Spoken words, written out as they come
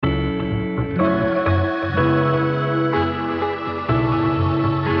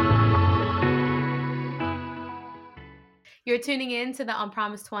You're tuning in to the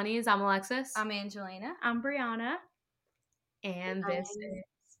Unpromised 20s. I'm Alexis. I'm Angelina. I'm Brianna. And this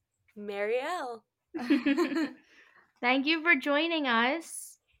I'm Marielle. is. Thank you for joining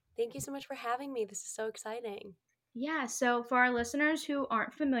us. Thank you so much for having me. This is so exciting. Yeah, so for our listeners who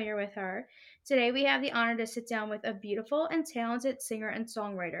aren't familiar with her, today we have the honor to sit down with a beautiful and talented singer and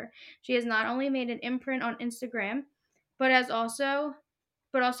songwriter. She has not only made an imprint on Instagram, but also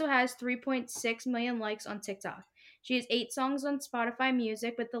has 3.6 million likes on TikTok. She has 8 songs on Spotify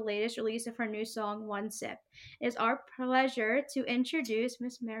Music with the latest release of her new song One Sip. It is our pleasure to introduce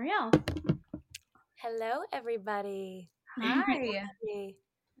Miss Marielle. Hello, everybody. Hi. Hey.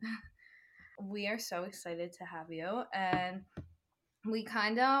 We are so excited to have you, and we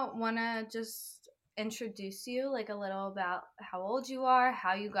kind of want to just introduce you like a little about how old you are,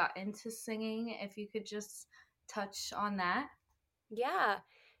 how you got into singing, if you could just touch on that. Yeah.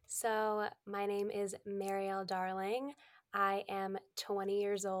 So, my name is Marielle Darling. I am 20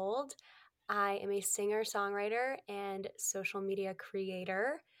 years old. I am a singer, songwriter, and social media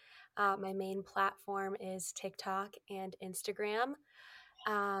creator. My main platform is TikTok and Instagram.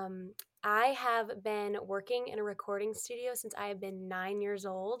 Um, I have been working in a recording studio since I have been 9 years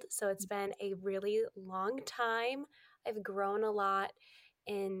old. So it's been a really long time. I've grown a lot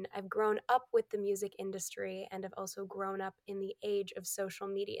I've grown up with the music industry, and I've also grown up in the age of social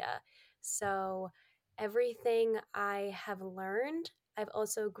media. So everything I have learned, I've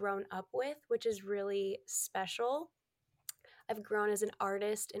also grown up with, which is really special. I've grown as an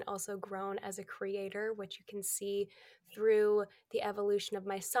artist and also grown as a creator, which you can see through the evolution of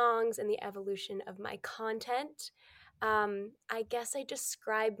my songs and the evolution of my content. I guess I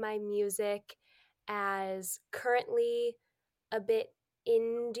describe my music as currently a bit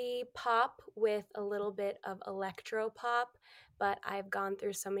indie pop with a little bit of electro pop, but I've gone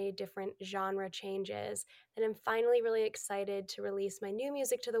through so many different genre changes that I'm finally really excited to release my new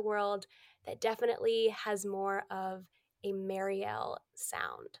music to the world that definitely has more of a Marielle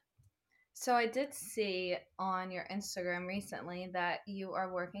sound. So I did see on your Instagram recently that you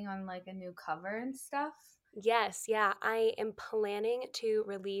are working on like a new cover and stuff. Yes, yeah, I am planning to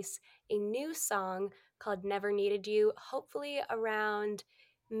release a new song called Never Needed You, hopefully around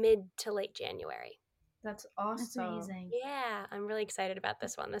mid to late January. That's That's awesome. amazing. Yeah, I'm really excited about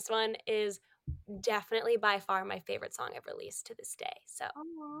this one. This one is definitely by far my favorite song I've released to this day. So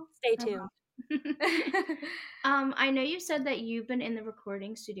Aw. stay tuned. I know you said that you've been in the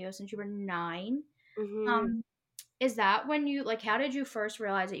recording studio since you were 9. hmm Um, is that when you how did you first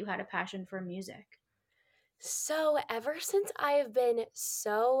realize that you had a passion for music? So, ever since I have been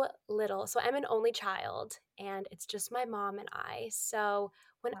so little, so I'm an only child and it's just my mom and I. So,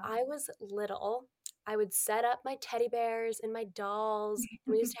 when Wow. I was little, I would set up my teddy bears and my dolls.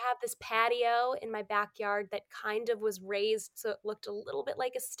 And we used to have this patio in my backyard that kind of was raised so it looked a little bit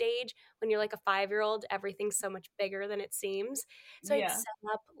like a stage. When you're like a 5-year-old, everything's so much bigger than it seems. So, I'd Yeah.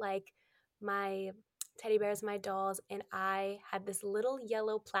 set up like my teddy bears, my dolls, and I had this little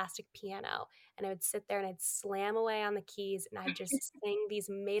yellow plastic piano and I would sit there and I'd slam away on the keys and I'd just sing these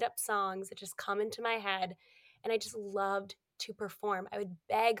made up songs that just come into my head. And I just loved to perform. I would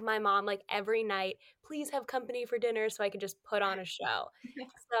beg my mom like every night, please have company for dinner so I could just put on a show.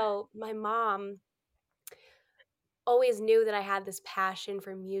 So my mom always knew that I had this passion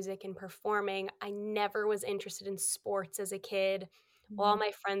for music and performing. I never was interested in sports as a kid. While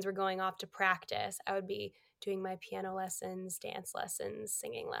my friends were going off to practice, I would be doing my piano lessons, dance lessons,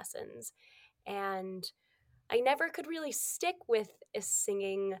 singing lessons. And I never could really stick with a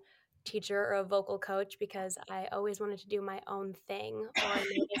singing teacher or a vocal coach because I always wanted to do my own thing. Or I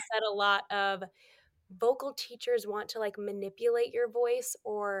noticed that a lot of vocal teachers want to like manipulate your voice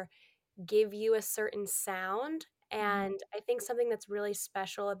or give you a certain sound. And I think something that's really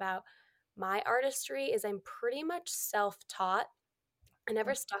special about my artistry is I'm pretty much self taught. I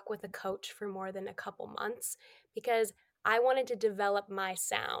never stuck with a coach for more than a couple months because I wanted to develop my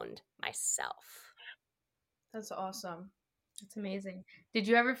sound myself. That's awesome. That's amazing. Did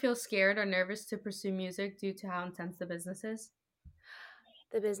you ever feel scared or nervous to pursue music due to how intense the business is?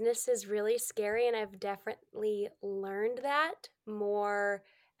 The business is really scary, and I've definitely learned that more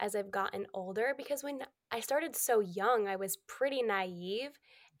as I've gotten older because when I started so young, I was pretty naive,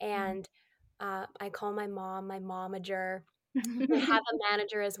 and I call my mom my momager. I have a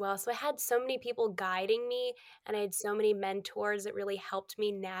manager as well. So I had so many people guiding me, and I had so many mentors that really helped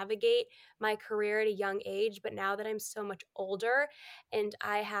me navigate my career at a young age. But now that I'm so much older and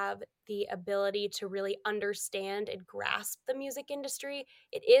I have the ability to really understand and grasp the music industry,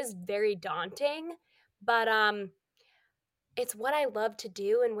 it is very daunting. But it's what I love to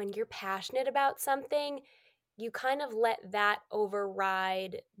do. And when you're passionate about something, you kind of let that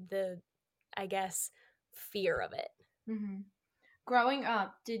override the, I guess, fear of it. Mm-hmm. Growing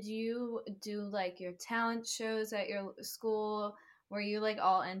up, did you do like your talent shows at your school? Were you like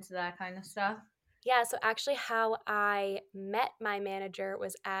all into that kind of stuff? Yeah, so actually, how I met my manager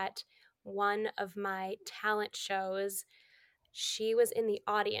was at one of my talent shows. She was in the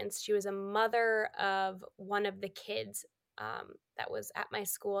audience. She was a mother of one of the kids that was at my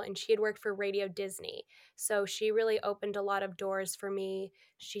school, and she had worked for Radio Disney. So she really opened a lot of doors for me.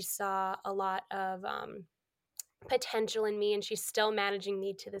 She saw a lot of potential in me, and she's still managing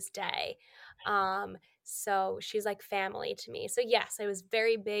me to this day. So she's like family to me. So yes, I was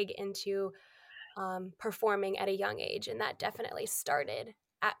very big into performing at a young age, and that definitely started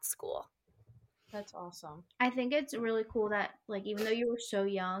at school. That's awesome. I think it's really cool that, like, even though you were so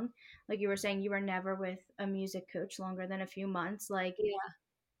young, like you were saying, you were never with a music coach longer than a few months. Like, Yeah.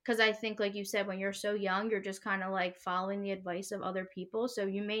 because I think, like you said, when you're so young, you're just kind of like following the advice of other people. So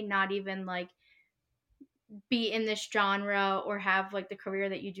you may not even like be in this genre or have like the career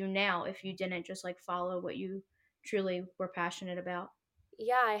that you do now if you didn't just like follow what you truly were passionate about.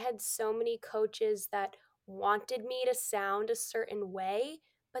 Yeah, I had so many coaches that wanted me to sound a certain way,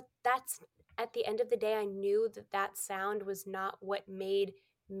 but that's at the end of the day, I knew that that sound was not what made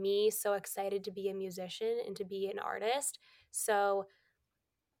me so excited to be a musician and to be an artist. So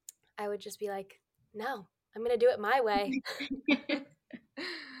I would just be like, no, I'm going to do it my way.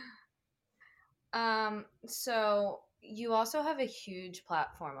 So you also have a huge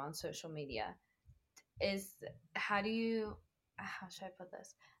platform on social media. How should I put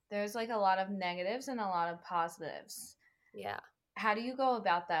this? There's like a lot of negatives and a lot of positives. Yeah. How do you go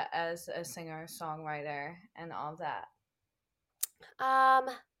about that as a singer, songwriter, and all that? Um,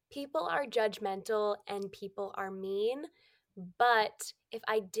 People are judgmental and people are mean, but if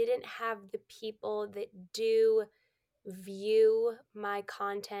I didn't have the people that do view my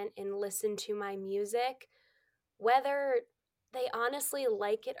content and listen to my music, whether they honestly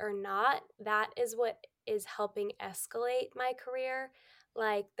like it or not, that is what is helping escalate my career.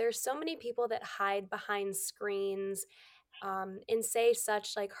 Like, there's so many people that hide behind screens and say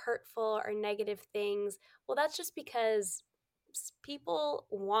such like hurtful or negative things. Well, that's just because people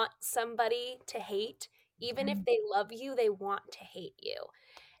want somebody to hate. Even if they love you, they want to hate you.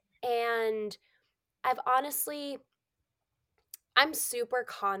 And I've honestly, I'm super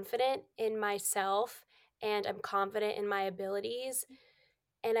confident in myself and I'm confident in my abilities.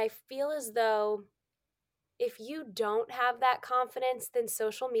 And I feel as though if you don't have that confidence, then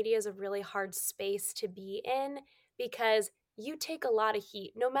social media is a really hard space to be in because you take a lot of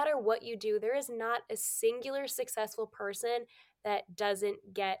heat. No matter what you do, there is not a singular successful person that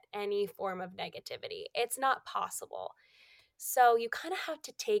doesn't get any form of negativity. It's not possible. So you kind of have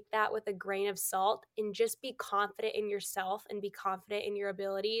to take that with a grain of salt and just be confident in yourself and be confident in your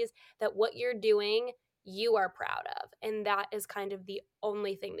abilities that what you're doing, you are proud of. And that is kind of the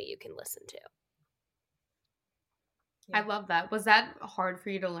only thing that you can listen to. I love that. Was that hard for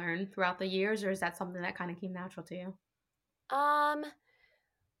you to learn throughout the years, or is that something that kind of came natural to you? Um,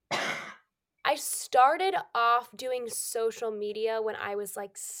 I started off doing social media when I was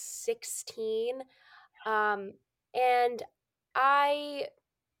like 16. And I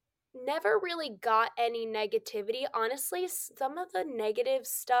never really got any negativity. Honestly, some of the negative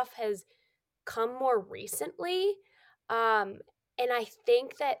stuff has come more recently. Um, and I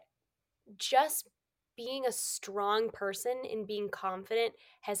think that just being a strong person and being confident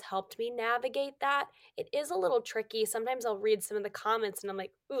has helped me navigate that. It is a little tricky. Sometimes I'll read some of the comments and I'm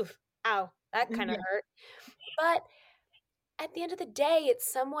like, oof, ow, that kind of Yeah. hurt. But at the end of the day,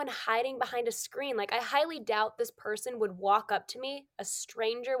 it's someone hiding behind a screen. Like, I highly doubt this person would walk up to me, a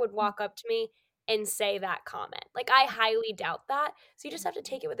stranger would walk up to me and say that comment. Like, I highly doubt that. So you just have to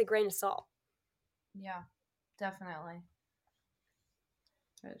take it with a grain of salt. Yeah, definitely.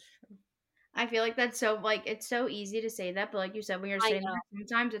 That's true. I feel like that's so like it's so easy to say that, but like you said, when you're I sitting know. there,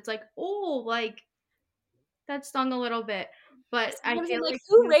 sometimes it's like, oh, like that stung a little bit. But I Sometimes feel I'm like, like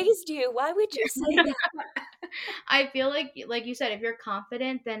who raised you? Why would you say that? I feel like you said, if you're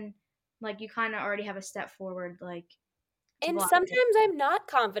confident, then like you kind of already have a step forward, like to And block it. sometimes I'm not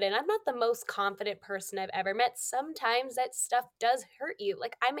confident. I'm not the most confident person I've ever met. Sometimes that stuff does hurt you.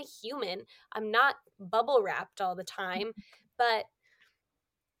 Like, I'm a human. I'm not bubble wrapped all the time, but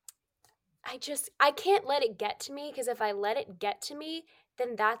I can't let it get to me, because if I let it get to me,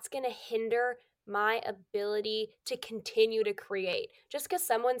 then that's going to hinder my ability to continue to create. Just because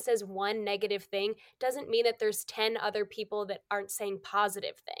someone says one negative thing doesn't mean that there's 10 other people that aren't saying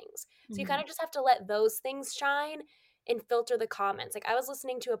positive things. So you kind of just have to let those things shine and filter the comments. Like, I was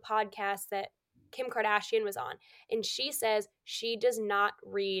listening to a podcast that Kim Kardashian was on, and she says she does not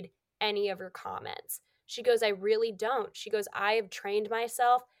read any of her comments. She goes, I really don't. She goes, I have trained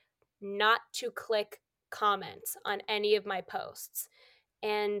myself not to click comments on any of my posts.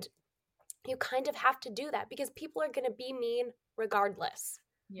 And you kind of have to do that because people are going to be mean regardless.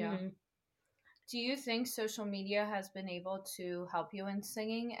 Yeah. Mhm. Do you think social media has been able to help you in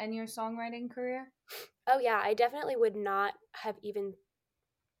singing and your songwriting career? Oh, yeah. I definitely would not have even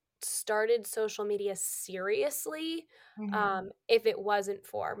started social media seriously if it wasn't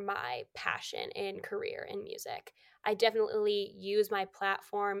for my passion and career in music. I definitely use my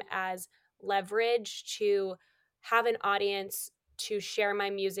platform as leverage to have an audience to share my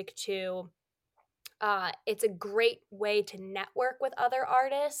music to. It's a great way to network with other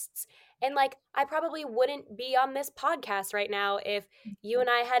artists. And like, I probably wouldn't be on this podcast right now if you and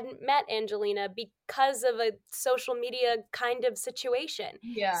I hadn't met, Angelina, because of a social media kind of situation.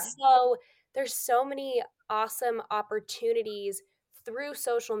 Yeah. So there's so many awesome opportunities through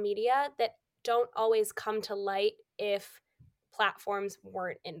social media that don't always come to light if platforms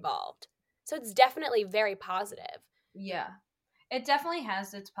weren't involved. So it's definitely very positive. Yeah. It definitely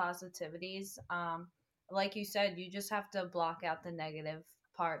has its positivities. Like you said, you just have to block out the negative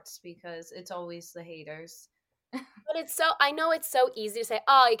parts because it's always the haters. But I know it's so easy to say,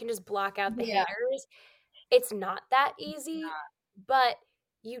 oh, you can just block out the Yeah. haters. It's not that easy, but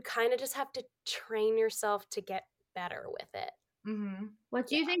you kind of just have to train yourself to get better with it. Mm-hmm. What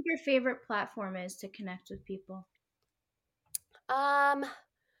do you think your favorite platform is to connect with people? Um,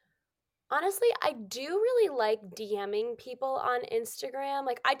 Honestly, I do really like DMing people on Instagram.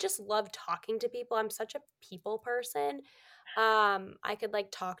 Like, I just love talking to people. I'm such a people person. I could like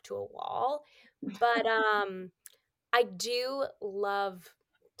talk to a wall, but I do love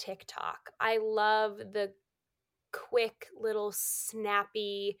TikTok. I love the quick little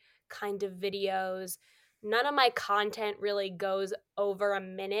snappy kind of videos. None of my content really goes over a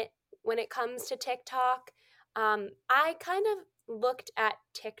minute when it comes to TikTok. I kind of looked at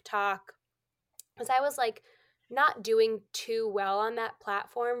TikTok because I was like not doing too well on that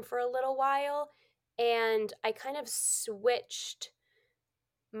platform for a little while. And I kind of switched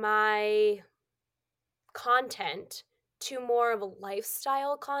my content to more of a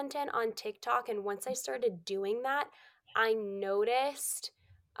lifestyle content on TikTok. And once I started doing that, I noticed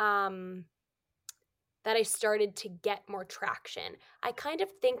um, that I started to get more traction. I kind of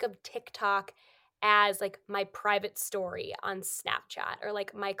think of TikTok as like my private story on Snapchat or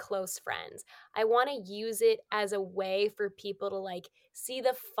like my close friends. I want to use it as a way for people to like see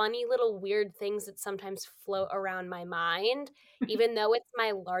the funny little weird things that sometimes float around my mind, even though it's my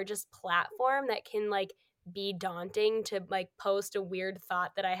largest platform that can like be daunting to like post a weird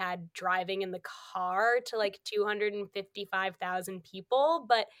thought that I had driving in the car to like 255,000 people,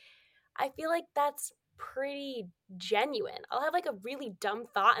 but I feel like that's pretty genuine. I'll have like a really dumb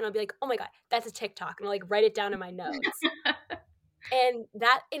thought and I'll be like, "Oh my god, that's a TikTok." And I'll like write it down in my notes. And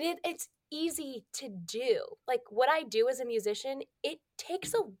it's easy to do. Like what I do as a musician, it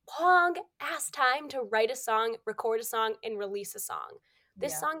takes a long ass time to write a song, record a song and release a song.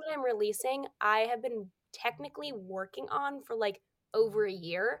 This Yeah. song that I'm releasing, I have been technically working on for like over a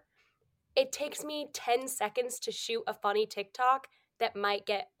year. It takes me 10 seconds to shoot a funny TikTok that might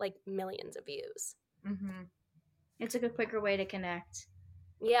get like millions of views. Mm-hmm. It's like a quicker way to connect.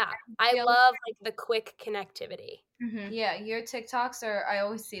 Yeah, I Yeah. love like the quick connectivity. Mm-hmm. Yeah, your TikToks are, I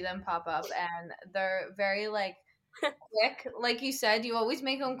always see them pop up and they're very like quick. Like you said, you always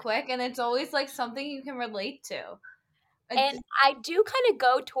make them quick and it's always like something you can relate to. And I do kind of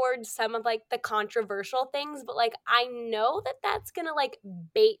go towards some of like the controversial things, but like I know that that's gonna like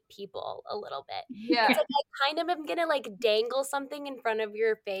bait people a little bit. Yeah. It's like I kind of am gonna like dangle something in front of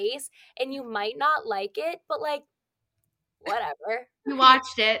your face and you might not like it, but like whatever. You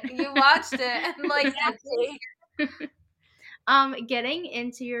watched it. You watched it and like Exactly. Getting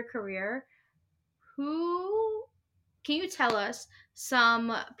into your career, who can you tell us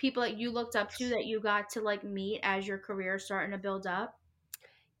some people that you looked up to that you got to like meet as your career is starting to build up?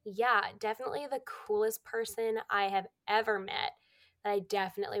 Yeah, definitely the coolest person I have ever met that I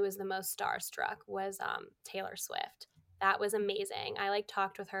definitely was the most starstruck was Taylor Swift. That was amazing. I like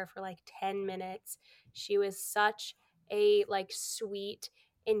talked with her for like 10 minutes. She was such a like sweet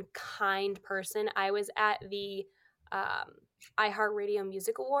and kind person. I was at the um, iHeartRadio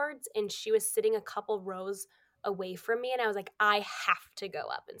Music Awards and she was sitting a couple rows away from me and I was like, I have to go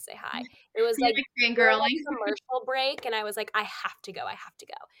up and say hi. It was like during fangirling. a commercial break and I was like, I have to go. I have to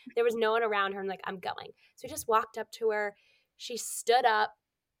go. There was no one around her. I'm like, I'm going. So I just walked up to her. She stood up,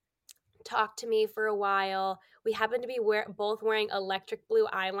 talked to me for a while. We happened to be both wearing electric blue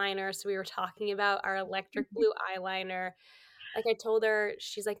eyeliner, so we were talking about our electric blue eyeliner. Like I told her,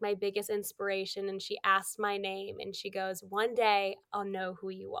 she's like my biggest inspiration, and she asked my name, and she goes, "One day I'll know who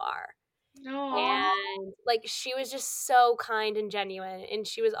you are." Aw. And like she was just so kind and genuine, and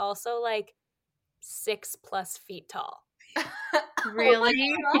she was also like 6+ feet tall.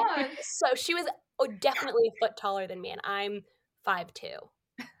 Really? God. So she was definitely a foot taller than me, and I'm 5'2".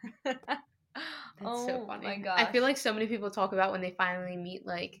 That's so Oh funny. my I feel gosh. like so many people talk about when they finally meet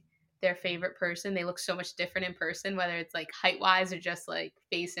like their favorite person, they look so much different in person, whether it's like height wise or just like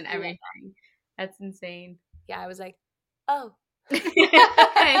face and Yeah. everything. That's insane. Yeah, I was like, oh. Okay.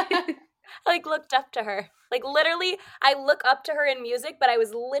 I like looked up to her. Like literally, I look up to her in music, but I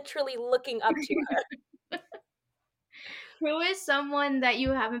was literally looking up to her. Who is someone that you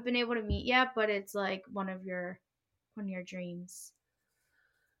haven't been able to meet yet, but it's like one of your dreams?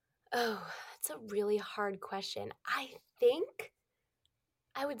 Oh, that's a really hard question. I think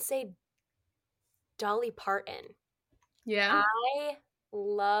I would say Dolly Parton. Yeah. I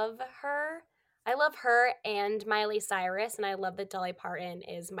love her. I love her and Miley Cyrus, and I love that Dolly Parton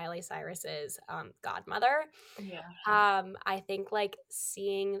is Miley Cyrus's godmother. Yeah. I think like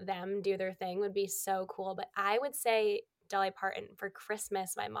seeing them do their thing would be so cool. But I would say Dolly Parton. For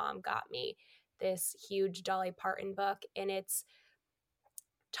Christmas, my mom got me this huge Dolly Parton book, and it's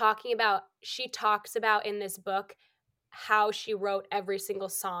she talks about in this book how she wrote every single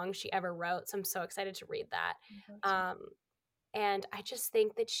song she ever wrote. So I'm so excited to read that. Um, and I just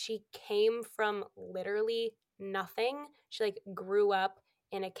think that she came from literally nothing. She like grew up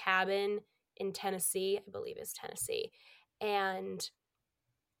in a cabin in Tennessee, I believe it's Tennessee. And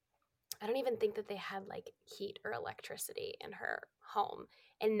I don't even think that they had like heat or electricity in her home.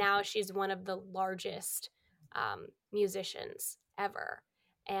 And now she's one of the largest musicians ever.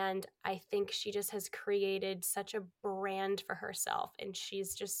 And I think she just has created such a brand for herself. And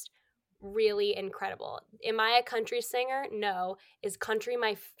she's just really incredible. Am I a country singer? No. Is country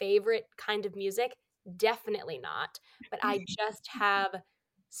my favorite kind of music? Definitely not. But I just have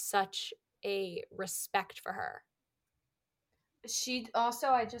such a respect for her. She also,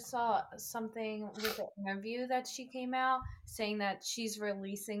 I just saw something with an interview that she came out saying that she's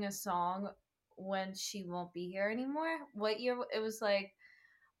releasing a song when she won't be here anymore. What year? It was like,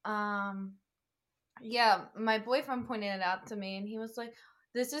 um, yeah, my boyfriend pointed it out to me and he was like,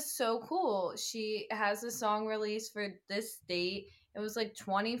 this is so cool. She has a song released for this date. It was like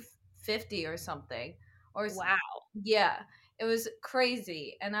 2050 or something. Or Wow. yeah, it was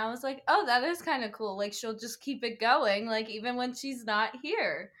crazy. And I was like, oh, that is kind of cool. Like she'll just keep it going, like even when she's not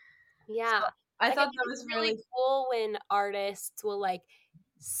here. Yeah. I Like, I thought think that it's was really really cool when artists will like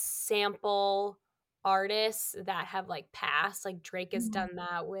sample artists that have like passed. Like Drake has done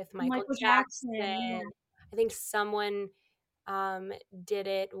that with Michael Michael Jackson. Jackson. I think someone did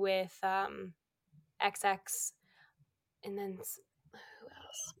it with XX, and then who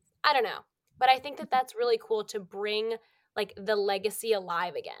else? I don't know. But I think that that's really cool to bring like the legacy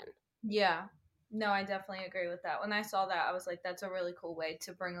alive again. yeah. No, I definitely agree with that. When I saw that, I was like, that's a really cool way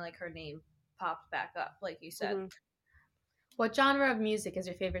to bring like her name popped back up, like you said. Mhm. What genre of music is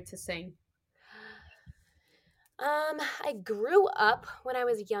your favorite to sing? I grew up when I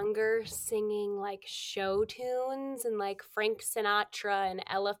was younger singing like show tunes and like Frank Sinatra and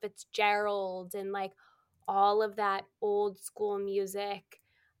Ella Fitzgerald and like all of that old school music.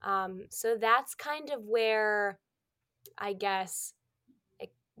 So that's kind of where I guess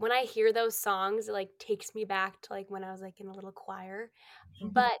like, when I hear those songs, it like takes me back to like when I was like in a little choir.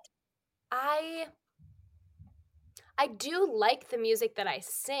 But I I do like the music that I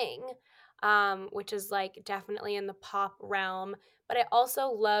sing, which is like definitely in the pop realm, but I also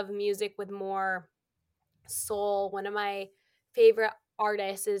love music with more soul. One of my favorite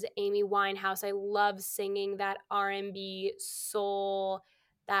artists is Amy Winehouse. I love singing that R&B soul,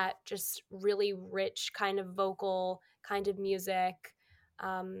 that just really rich kind of vocal kind of music.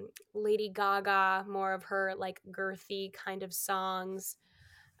 Lady Gaga, more of her like girthy kind of songs.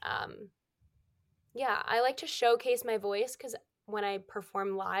 Um, yeah, I like to showcase my voice because when I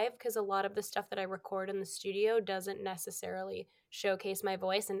perform live, because a lot of the stuff that I record in the studio doesn't necessarily showcase my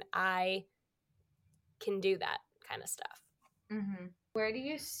voice, and I can do that kind of stuff. Mm-hmm. Where do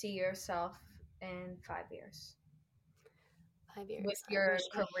you see yourself in 5 years 5 years. with your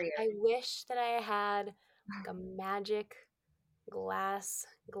career? I wish that I had like a magic glass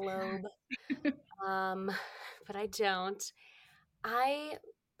globe, but I don't. I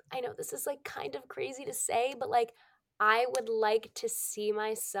I know this is like kind of crazy to say, but like I would like to see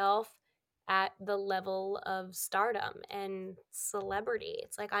myself at the level of stardom and celebrity.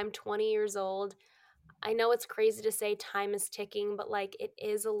 It's like I'm 20 years old. I know it's crazy to say time is ticking, but like it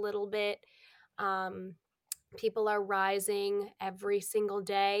is a little bit. Um, People are rising every single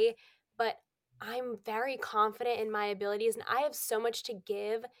day, but I'm very confident in my abilities and I have so much to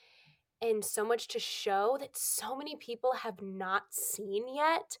give and so much to show that so many people have not seen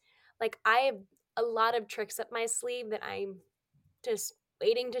yet. Like I have a lot of tricks up my sleeve that I'm just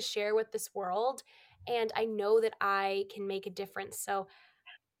waiting to share with this world, and I know that I can make a difference. So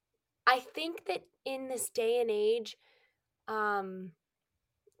I think that in this day and age, um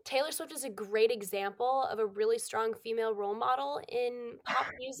Taylor Swift is a great example of a really strong female role model in pop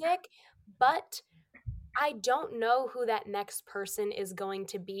music, but I don't know who that next person is going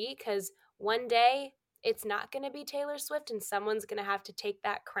to be because one day it's not going to be Taylor Swift and someone's going to have to take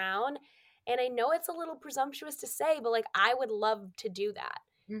that crown. And I know it's a little presumptuous to say, but like I would love to do that.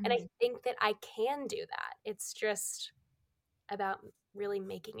 And I Mhm. think that I can do that. It's just about really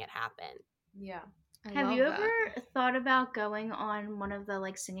making it happen. Yeah. I Have love you that. ever thought about going on one of the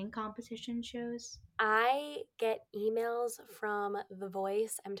like singing competition shows? I get emails from The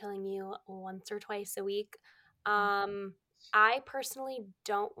Voice, I'm telling you, once or twice a week. I personally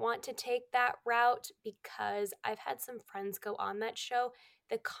don't want to take that route because I've had some friends go on that show.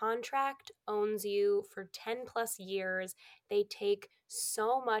 The contract owns you for 10 plus years. They take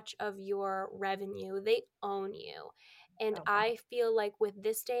so much of your revenue, they own you. And Oh. I feel like with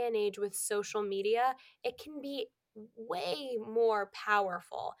this day and age, with social media, it can be way more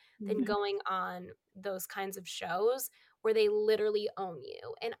powerful than going on those kinds of shows where they literally own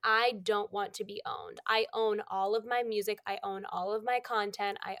you. And I don't want to be owned. I own all of my music. I own all of my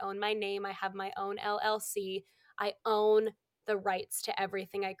content. I own my name. I have my own LLC. I own the rights to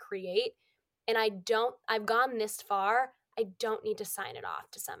everything I create. And I've gone this far. I don't need to sign it off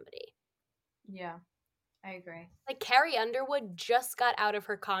to somebody. Yeah. I agree. Like Carrie Underwood just got out of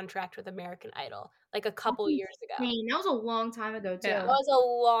her contract with American Idol like a couple years ago. Insane. That was a long time ago too. Yeah. That was a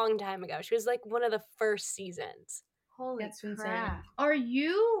long time ago. She was like one of the first seasons. Holy That's insane. crap. Are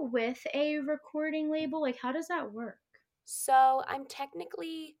you with a recording label? Like, how does that work? So I'm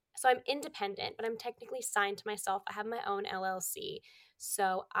independent, but I'm technically signed to myself. I have my own LLC.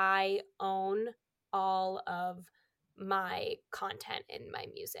 So I own all of my content and my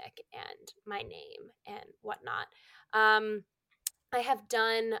music and my name and whatnot. I have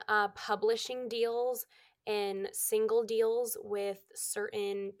done publishing deals and single deals with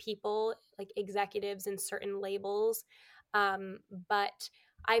certain people, like executives and certain labels. But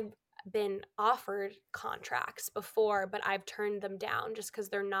I've been offered contracts before, but I've turned them down just because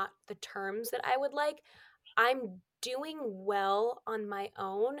they're not the terms that I would like. I'm doing well on my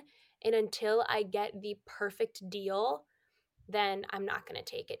own, and until I get the perfect deal, then I'm not going to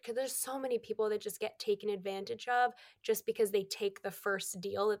take it because there's so many people that just get taken advantage of just because they take the first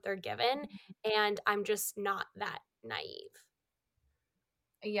deal that they're given, and I'm just not that naive.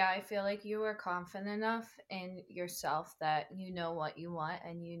 Yeah, I feel like you were confident enough in yourself that you know what you want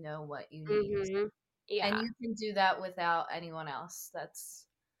and you know what you need. Mm-hmm. Yeah. And you can do that without anyone else. That's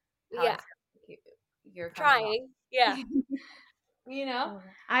how I Yeah. feel like you're coming Trying. Yeah. off. You know?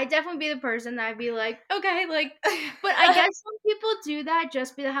 I'd definitely be the person that I'd be like, okay, like, but I guess some people do that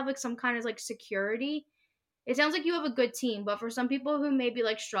just to have like some kind of like security. It sounds like you have a good team, but for some people who may be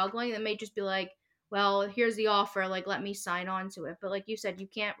like struggling, they may just be like, well, here's the offer, like let me sign on to it. But like you said, you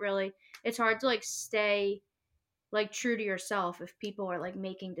can't really, it's hard to like stay like true to yourself if people are like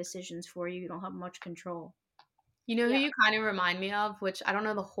making decisions for you. You don't have much control. You know who Yeah. you kind of remind me of, which I don't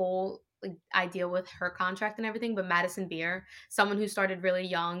know the whole like idea with her contract and everything, but Madison Beer, someone who started really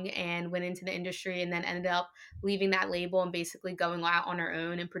young and went into the industry and then ended up leaving that label and basically going out on her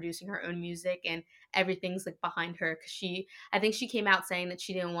own and producing her own music, and everything's like behind her because I think she came out saying that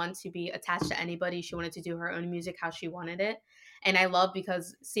she didn't want to be attached to anybody. She wanted to do her own music how she wanted it. And I love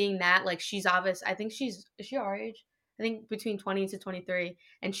because seeing that, like she's obvious, I think is she our age? I think between 20 to 23,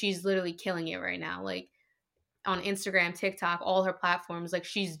 and she's literally killing it right now. Like on Instagram, TikTok, all her platforms, like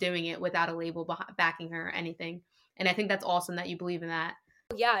she's doing it without a label backing her or anything. And I think that's awesome that you believe in that.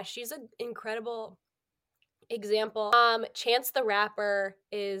 Yeah, she's an incredible example. Chance the Rapper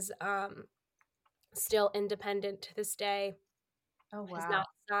is still independent to this day. Oh, Has wow. not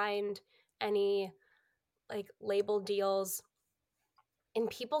signed any like label deals, and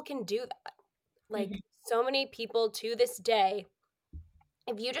people can do that. Like so many people to this day,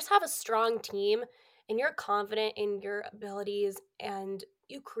 if you just have a strong team and you're confident in your abilities and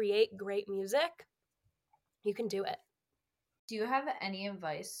you create great music, you can do it. Do you have any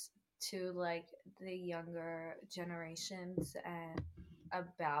advice to like the younger generations and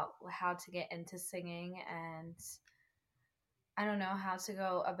about how to get into singing, and I don't know how to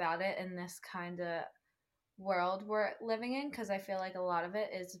go about it in this kind of world we're living in, because I feel like a lot of it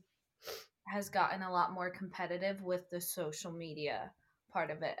has gotten a lot more competitive with the social media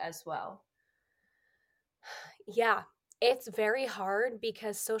part of it as well. Yeah, it's very hard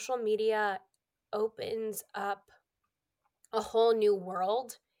because social media opens up a whole new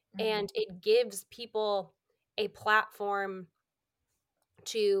world and it gives people a platform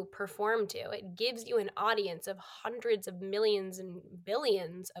to perform to. It gives you an audience of hundreds of millions and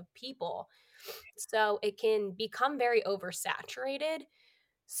billions of people. So it can become very oversaturated.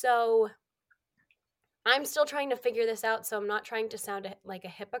 So I'm still trying to figure this out. So I'm not trying to sound like a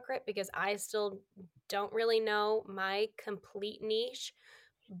hypocrite because I still don't really know my complete niche.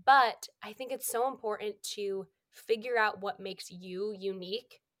 But I think it's so important to figure out what makes you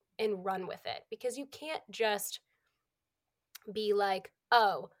unique and run with it because you can't just be like,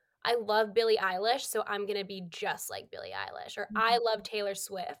 oh, I love Billie Eilish, so I'm going to be just like Billie Eilish. Or I love Taylor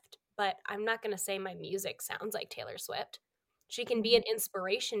Swift, but I'm not going to say my music sounds like Taylor Swift. She can be an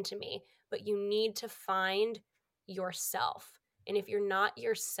inspiration to me, but you need to find yourself. And if you're not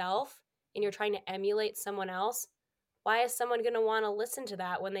yourself and you're trying to emulate someone else, why is someone going to want to listen to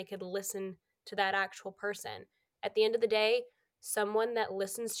that when they could listen to that actual person? At the end of the day, someone that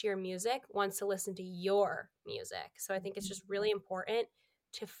listens to your music wants to listen to your music. So I think it's just really important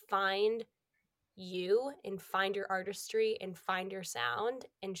to find you and find your artistry and find your sound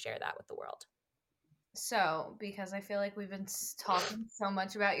and share that with the world. So, because I feel like we've been talking so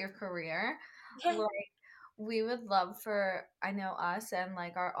much about your career, like we would love for, I know, us and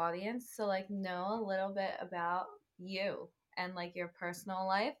like our audience to like know a little bit about you and like your personal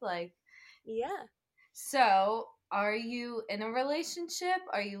life. Like, Yeah. so are you in a relationship?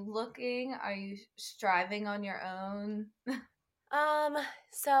 Are you looking? Are you striving on your own?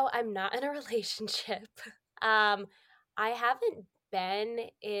 So I'm not in a relationship. Um, I haven't been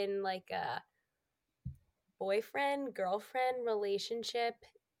in like a boyfriend girlfriend relationship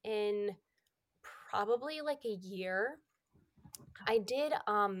in probably like a year. I did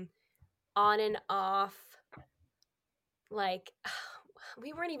on and off, like,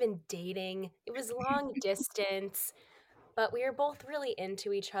 we weren't even dating. It was long distance, but we were both really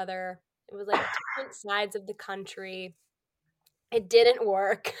into each other. It was like different sides of the country. It didn't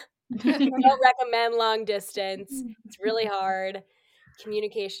work. Don't recommend long distance. It's really hard.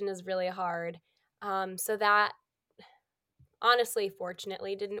 Communication is really hard. So that honestly,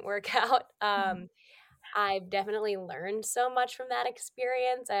 fortunately, didn't work out. I've definitely learned so much from that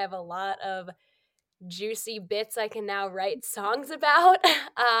experience. I have a lot of juicy bits I can now write songs about.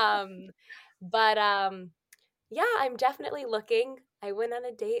 But yeah, I'm definitely looking. I went on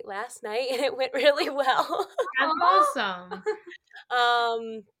a date last night and it went really well. That's awesome.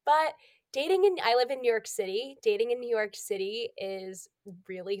 But I live in New York City. Dating in New York City is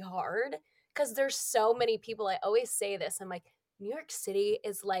really hard because there's so many people. I always say this. I'm like, New York City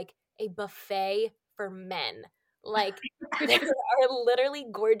is like a buffet for men. Like there are literally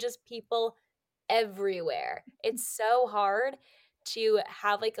gorgeous people everywhere. It's so hard to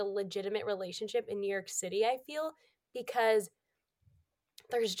have like a legitimate relationship in New York City, I feel, because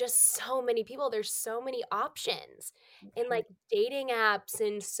there's just so many people, there's so many options. And like dating apps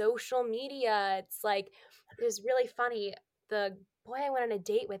and social media, it's like it was really funny. The boy I went on a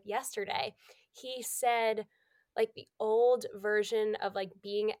date with yesterday, he said like the old version of like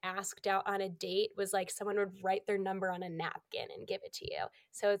being asked out on a date was like someone would write their number on a napkin and give it to you.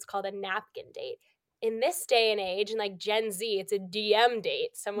 So it's called a napkin date. In this day and age, and like Gen Z, it's a DM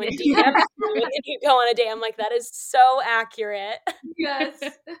date. Someone DMs you and then you go on a date. I'm like, that is so accurate. Yes.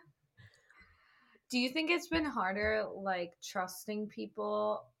 Do you think it's been harder, like trusting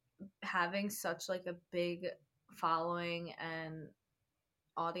people, having such like a big following and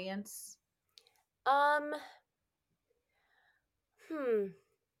audience? Um,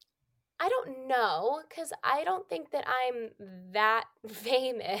 I don't know because I don't think that I'm that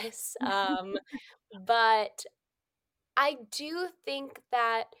famous. But I do think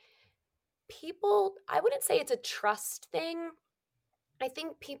that people, I wouldn't say it's a trust thing. I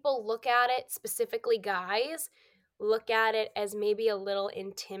think people look at it, specifically guys, look at it as maybe a little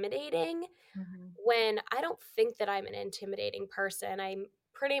intimidating when I don't think that I'm an intimidating person. I'm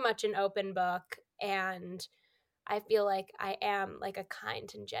pretty much an open book and I feel like I am like a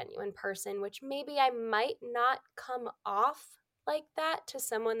kind and genuine person, which maybe I might not come off like that to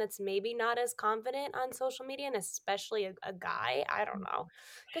someone that's maybe not as confident on social media, and especially a guy. I don't know.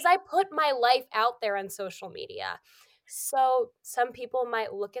 Because I put my life out there on social media. So some people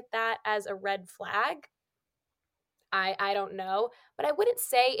might look at that as a red flag. I don't know, but I wouldn't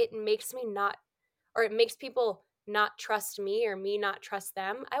say it makes me not, or it makes people not trust me or me not trust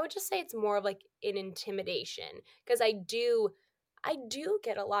them. I would just say it's more of like an intimidation, because I do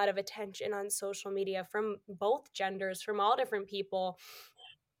get a lot of attention on social media from both genders, from all different people,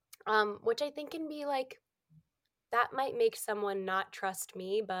 which I think can be like, that might make someone not trust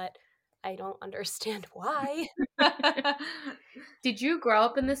me, but I don't understand why. Did you grow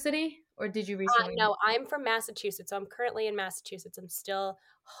up in the city or did you recently? No, I'm from Massachusetts, so I'm currently in Massachusetts. I'm still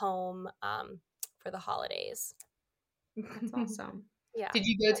home for the holidays. That's awesome. Yeah. Did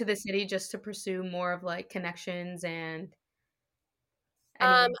you go to the city just to pursue more of like connections and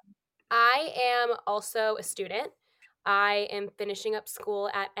Um, anything? I am also a student. I am finishing up school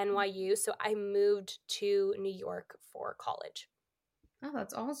at NYU, so I moved to New York for college. Oh,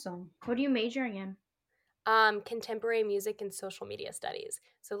 that's awesome. What are you majoring in? Contemporary music and social media studies.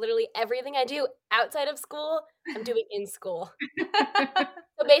 So literally everything I do outside of school, I'm doing in school.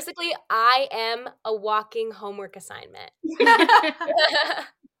 So basically, I am a walking homework assignment.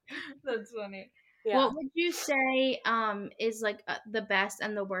 That's funny. Yeah. What would you say is like the best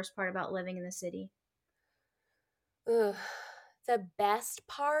and the worst part about living in the city? Ugh. The best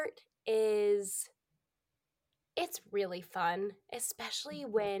part is it's really fun, especially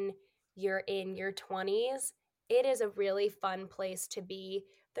when you're in your 20s. It is a really fun place to be.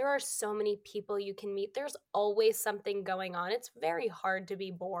 There are so many people you can meet. There's always something going on. It's very hard to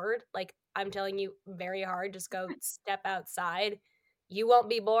be bored. Like, I'm telling you, very hard. Just go step outside. You won't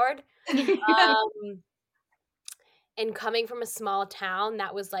be bored. Um, and coming from a small town,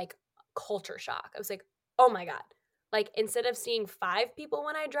 that was like culture shock. I was like, oh my God. Like, instead of seeing 5 people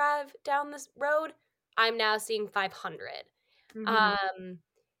when I drive down this road, I'm now seeing 500. Mhm. Um,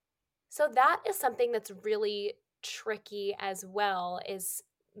 so that is something that's really tricky as well, is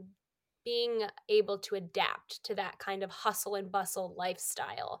being able to adapt to that kind of hustle and bustle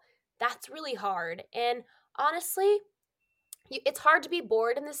lifestyle. That's really hard. And honestly, it's hard to be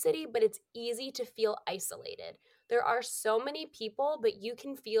bored in the city, but it's easy to feel isolated. There are so many people, but you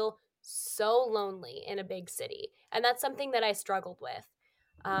can feel so lonely in a big city. And that's something that I struggled with.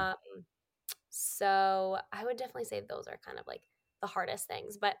 Um, so I would definitely say those are kind of like the hardest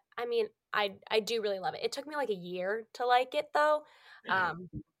things. But I mean, I do really love it. It took me like a year to like it though. Um,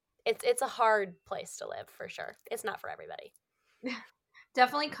 it's a hard place to live for sure. It's not for everybody.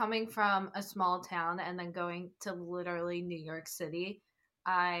 Definitely coming from a small town and then going to literally New York City,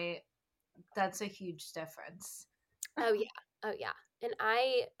 I that's a huge difference. Oh yeah. Oh yeah. And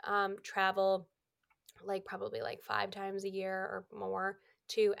I travel like probably like 5 times a year or more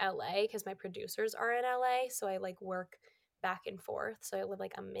to LA because my producers are in LA. So I like work back and forth. So I live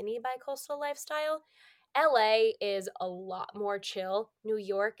like a mini bi-coastal lifestyle. LA is a lot more chill. New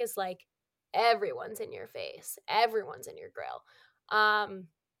York is like everyone's in your face, everyone's in your grill.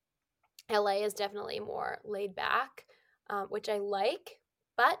 LA is definitely more laid back, which I like,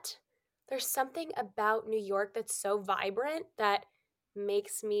 but there's something about New York that's so vibrant that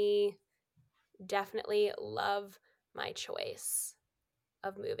makes me definitely love my choice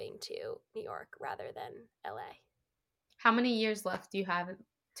of moving to New York rather than LA. How many years left do you have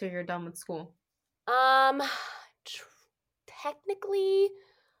till you're done with school? Um, tr- Technically,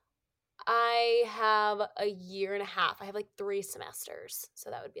 I have a year and a half. I have like 3 semesters, so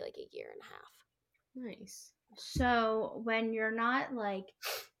that would be like a year and a half. Nice. So when you're not like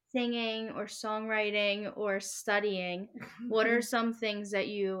singing or songwriting or studying, what are some things that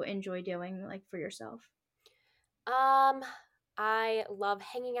you enjoy doing like for yourself? Um, I love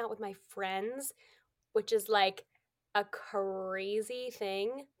hanging out with my friends, which is like a crazy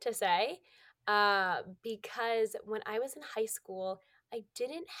thing to say. Because when I was in high school, I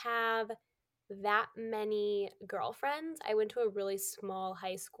didn't have that many girlfriends. I went to a really small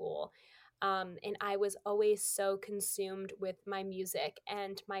high school. And I was always so consumed with my music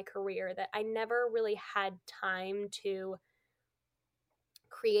and my career that I never really had time to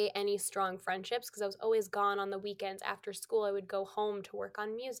create any strong friendships because I was always gone on the weekends after school. I would go home to work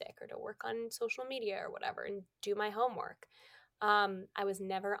on music or to work on social media or whatever and do my homework. I was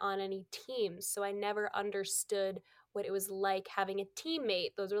never on any teams, so I never understood what it was like having a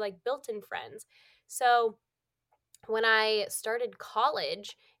teammate. Those were like built in friends. So when I started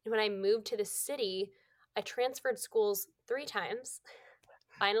college and when I moved to the city, I transferred schools 3 times.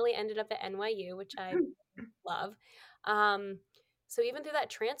 Finally ended up at NYU, which I love. Um, so even through that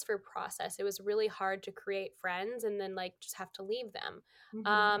transfer process, it was really hard to create friends and then like just have to leave them.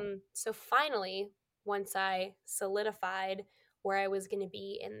 So finally, once I solidified where I was going to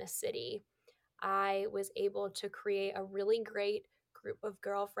be in the city, I was able to create a really great group of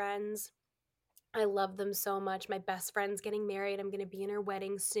girlfriends I love them so much. My best friend's getting married. I'm going to be in her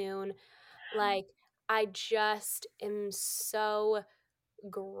wedding soon. Like, I just am so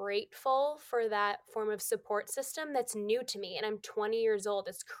grateful for that form of support system that's new to me. And I'm 20 years old.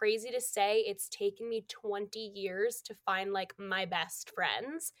 It's crazy to say it's taken me 20 years to find like my best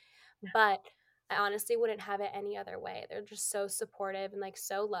friends, but I honestly wouldn't have it any other way. They're just so supportive and like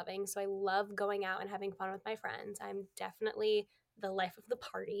so loving. So I love going out and having fun with my friends. I'm definitely the life of the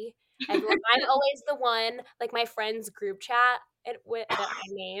party. I'm always the one, like my friends group chat that I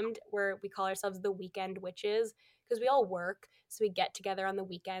named, where we call ourselves the Weekend Witches, because we all work. So we get together on the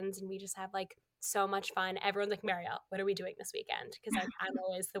weekends and we just have like so much fun. Everyone's like, Marielle, what are we doing this weekend? Because I'm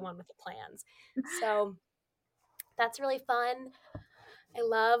always the one with the plans. So that's really fun. I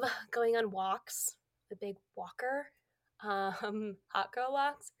love going on walks, the big walker. Hot girl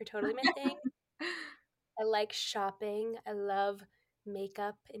walks are totally my thing. I like shopping. I love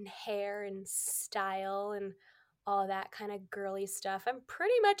makeup and hair and style and all that kind of girly stuff. I'm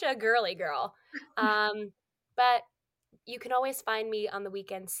pretty much a girly girl. But you can always find me on the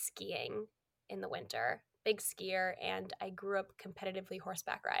weekends skiing in the winter. Big skier, and I grew up competitively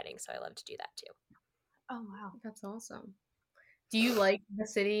horseback riding, so I love to do that too. Oh, wow. That's awesome. Do you like the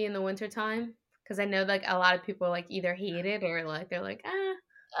city in the wintertime? Because I know like a lot of people like either hate it or like they're like,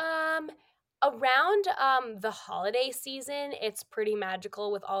 Around the holiday season, it's pretty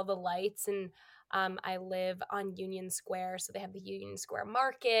magical with all the lights, and I live on Union Square, so they have the Union Square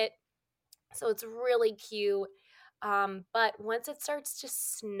Market, so it's really cute. But once it starts to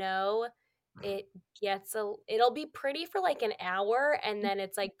snow, it it'll be pretty for like an hour, and then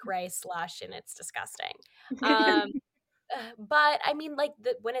it's like gray slush, and it's disgusting. Um, but I mean, like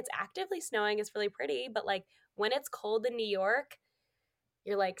when it's actively snowing, it's really pretty. But like when it's cold in New York,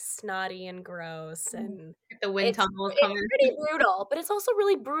 you're like snotty and gross, and the wind tunnel is it's coming. pretty brutal. But it's also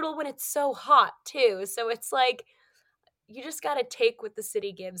really brutal when it's so hot too. So it's like you just got to take what the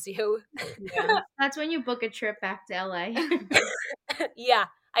city gives you. Yeah. That's when you book a trip back to LA. Yeah,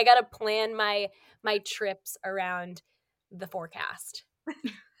 I got to plan my trips around the forecast.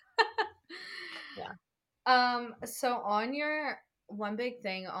 Yeah. So on your one big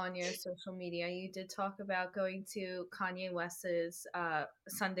thing on your social media, you did talk about going to Kanye West's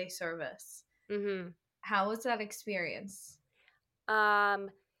Sunday service. Mm-hmm. How was that experience? So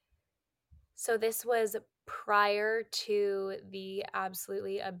this was prior to the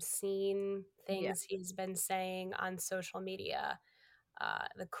absolutely obscene things he's been saying on social media,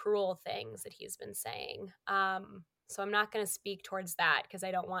 the cruel things that he's been saying. So I'm not going to speak towards that because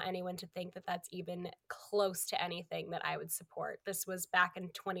I don't want anyone to think that that's even close to anything that I would support. This was back in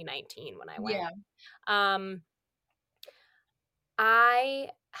 2019 when I went. Yeah.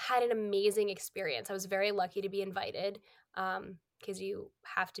 I had an amazing experience. I was very lucky to be invited because you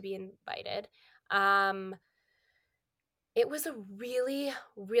have to be invited. It was a really,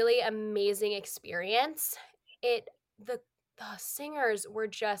 really amazing experience. The singers were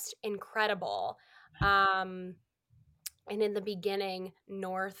just incredible. And in the beginning,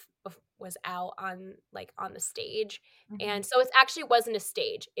 North was out on the stage. And so it actually wasn't a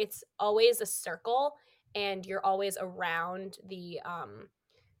stage. It's always a circle, and you're always around the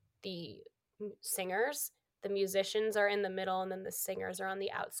singers. The musicians are in the middle, and then the singers are on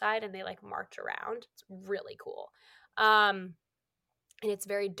the outside, and they like march around. It's really cool. And it's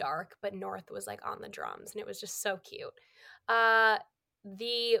very dark, but North was like on the drums, and it was just so cute.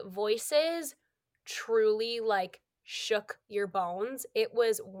 The voices truly like shook your bones. It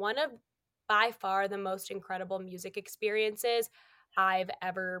was one of by far the most incredible music experiences I've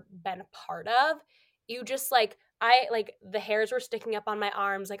ever been a part of. You just like the hairs were sticking up on my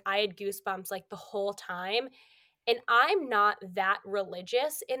arms, like I had goosebumps like the whole time. And I'm not that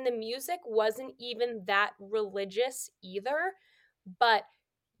religious, and the music wasn't even that religious either, but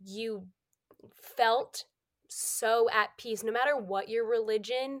you felt so at peace. No matter what your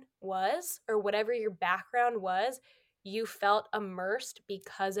religion was or whatever your background was, you felt immersed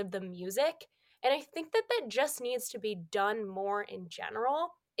because of the music. And I think that just needs to be done more in general.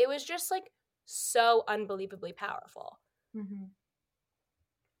 It was just like so unbelievably powerful. Mm-hmm.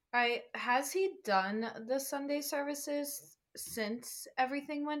 Has he done the Sunday services since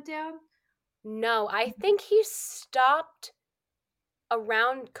everything went down? No, I think he stopped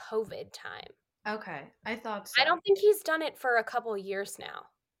around COVID time. Okay, I thought so. I don't think he's done it for a couple years now.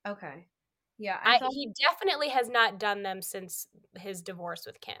 Okay. Yeah, He definitely has not done them since his divorce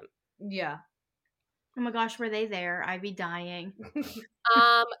with Kim. Yeah. Oh my gosh, were they there? I'd be dying.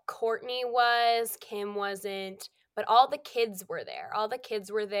 Courtney was, Kim wasn't, but all the kids were there. All the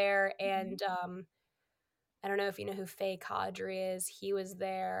kids were there, and I don't know if you know who Faye Cadre is. He was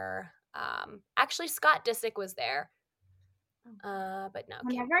there. Actually, Scott Disick was there. But no.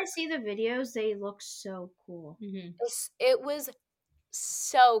 Whenever I see the videos, they look so cool. Mm-hmm. It was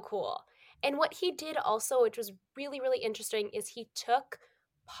so cool. And what he did also, which was really, really interesting, is he took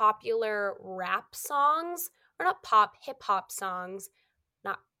popular rap songs, or not pop, hip hop songs,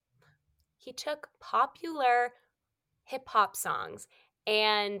 he took popular hip hop songs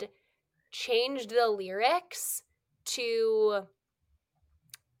and changed the lyrics to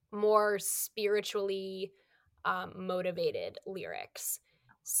more spiritually motivated lyrics.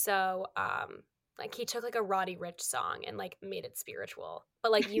 So, like he took like a Roddy Ricch song and like made it spiritual,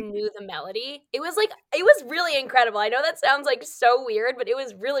 but like you knew the melody. It was really incredible. I know that sounds like so weird, but it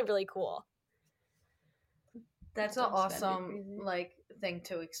was really, really cool. That's an awesome like thing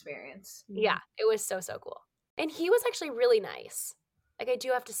to experience. Yeah, it was so, so cool. And he was actually really nice. Like I do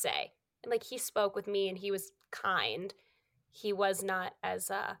have to say. And like he spoke with me and he was kind. He was not as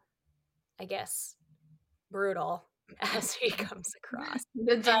I guess brutal as he comes across.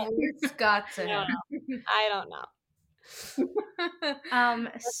 It's a weird Scott to him. I don't know.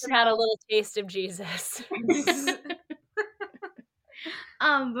 So had a little taste of Jesus.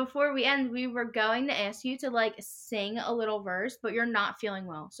 Before we end, we were going to ask you to like sing a little verse, but you're not feeling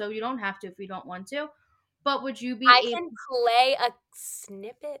well, so you don't have to if you don't want to. But would you be I able? can play a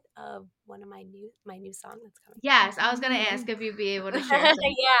snippet of one of my new song that's coming. Yes, I was gonna ask if you'd be able to share.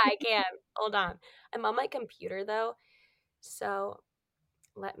 Yeah, I can. Hold on. I'm on my computer though, so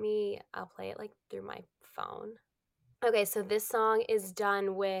I'll play it like through my phone. Okay, so this song is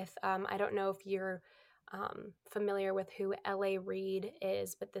done with I don't know if you're familiar with who L.A. Reid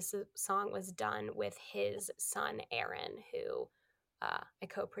is, but this song was done with his son Aaron, who I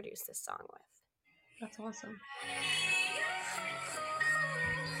co-produced this song with. That's awesome.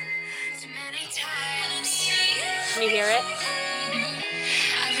 Can you hear it?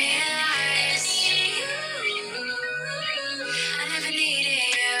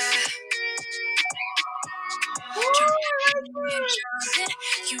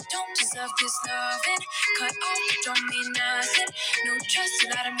 You don't deserve this loving. Cut off, don't mean nothing. No trust, a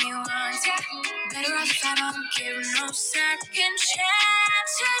lot of me wants ya. Better off if I don't give no second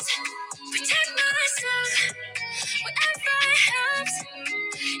chances. Protect myself, whatever helps.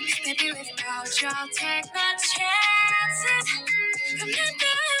 Maybe without you, I'll take my chances. I'm not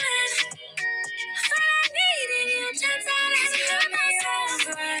done. I needed you, turns out I hurt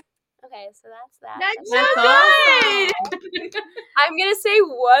myself. Okay, so that's that. That's so good. I'm gonna say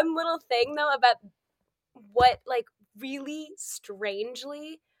one little thing though about what like really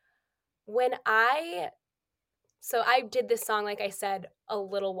strangely when I did this song, like I said, a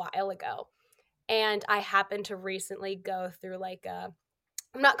little while ago, and I happened to recently go through like I'm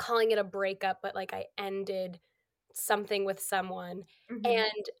not calling it a breakup, but like I ended something with someone,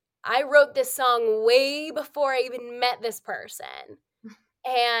 and I wrote this song way before I even met this person.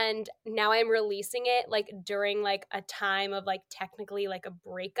 And now I'm releasing it like during like a time of like technically like a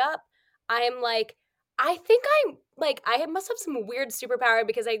breakup. I am like, I think I'm like, I must have some weird superpower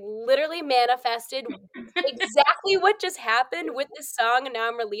because I literally manifested exactly what just happened with this song, and now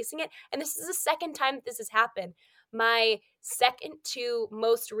I'm releasing it. And this is the second time that this has happened. My second to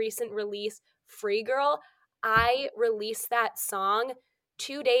most recent release, Free Girl, I released that song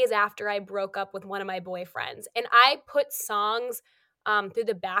 2 days after I broke up with one of my boyfriends. And I put songs through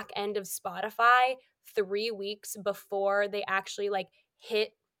the back end of Spotify 3 weeks before they actually like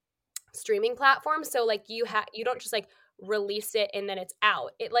hit streaming platforms. So like you don't just like release it and then it's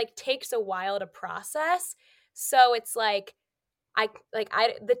out. It like takes a while to process. So it's like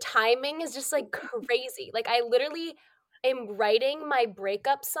the timing is just like crazy. Like I literally am writing my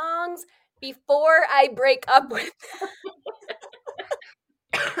breakup songs before I break up with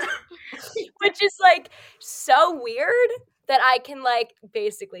which is like so weird that I can like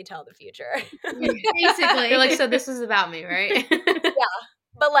basically tell the future. Basically. You're like, so this is about me, right? Yeah.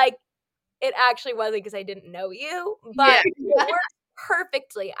 But like it actually wasn't because I didn't know you, but it works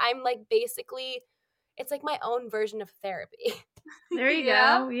perfectly. I'm like basically it's like my own version of therapy. There you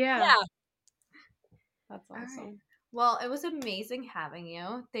Yeah. go. Yeah. That's awesome. Right. Well, it was amazing having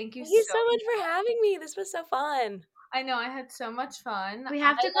you. Thank you Thank you so much for having me. This was so fun. I know I had so much fun. We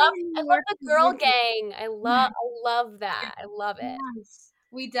have to I go love to New the York to girl visit. gang. I love that. I love it. Yes.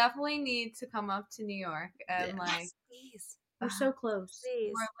 We definitely need to come up to New York and like Yes, please. We're so close.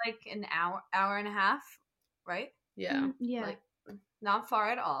 Please. we're like an hour and a half, right? Yeah. Yeah. Like not far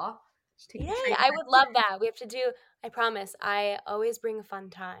at all. Just take a Yay, train I would love that. We have to do, I promise, I always bring a fun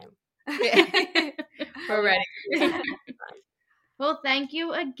time. We're ready. Well, thank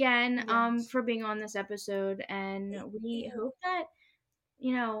you again Yes. for being on this episode, and we hope that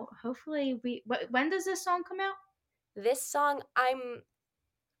hopefully when does this song come out? This song, I'm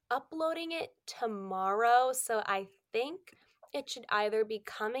uploading it tomorrow, so I think it should either be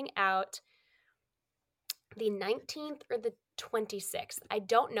coming out the 19th or the 26th. I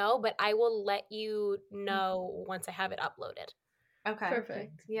don't know, but I will let you know once I have it uploaded. Okay.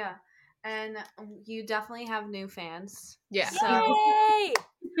 Perfect. Yeah. And you definitely have new fans. Yeah. So Yay!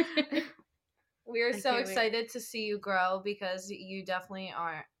 we're I so can't wait. excited to see you grow because you definitely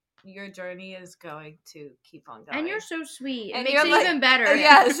are. Your journey is going to keep on going. And you're so sweet. It And makes you're it like- even better.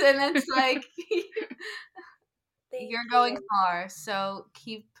 Yes, and it's like Thank you're going you. far. So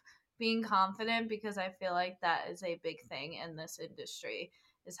keep being confident because I feel like that is a big thing in this industry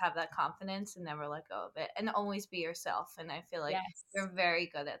is have that confidence and never let go of it and always be yourself. And I feel like Yes. you're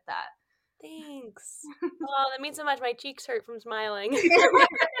very good at that. Thanks. Oh, that means so much. My cheeks hurt from smiling.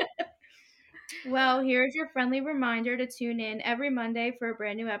 Well, here's your friendly reminder to tune in every Monday for a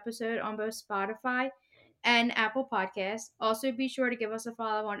brand new episode on both Spotify and Apple Podcasts. Also, be sure to give us a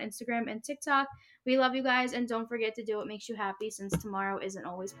follow on Instagram and TikTok. We love you guys, and don't forget to do what makes you happy since tomorrow isn't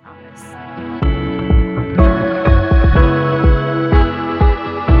always promised.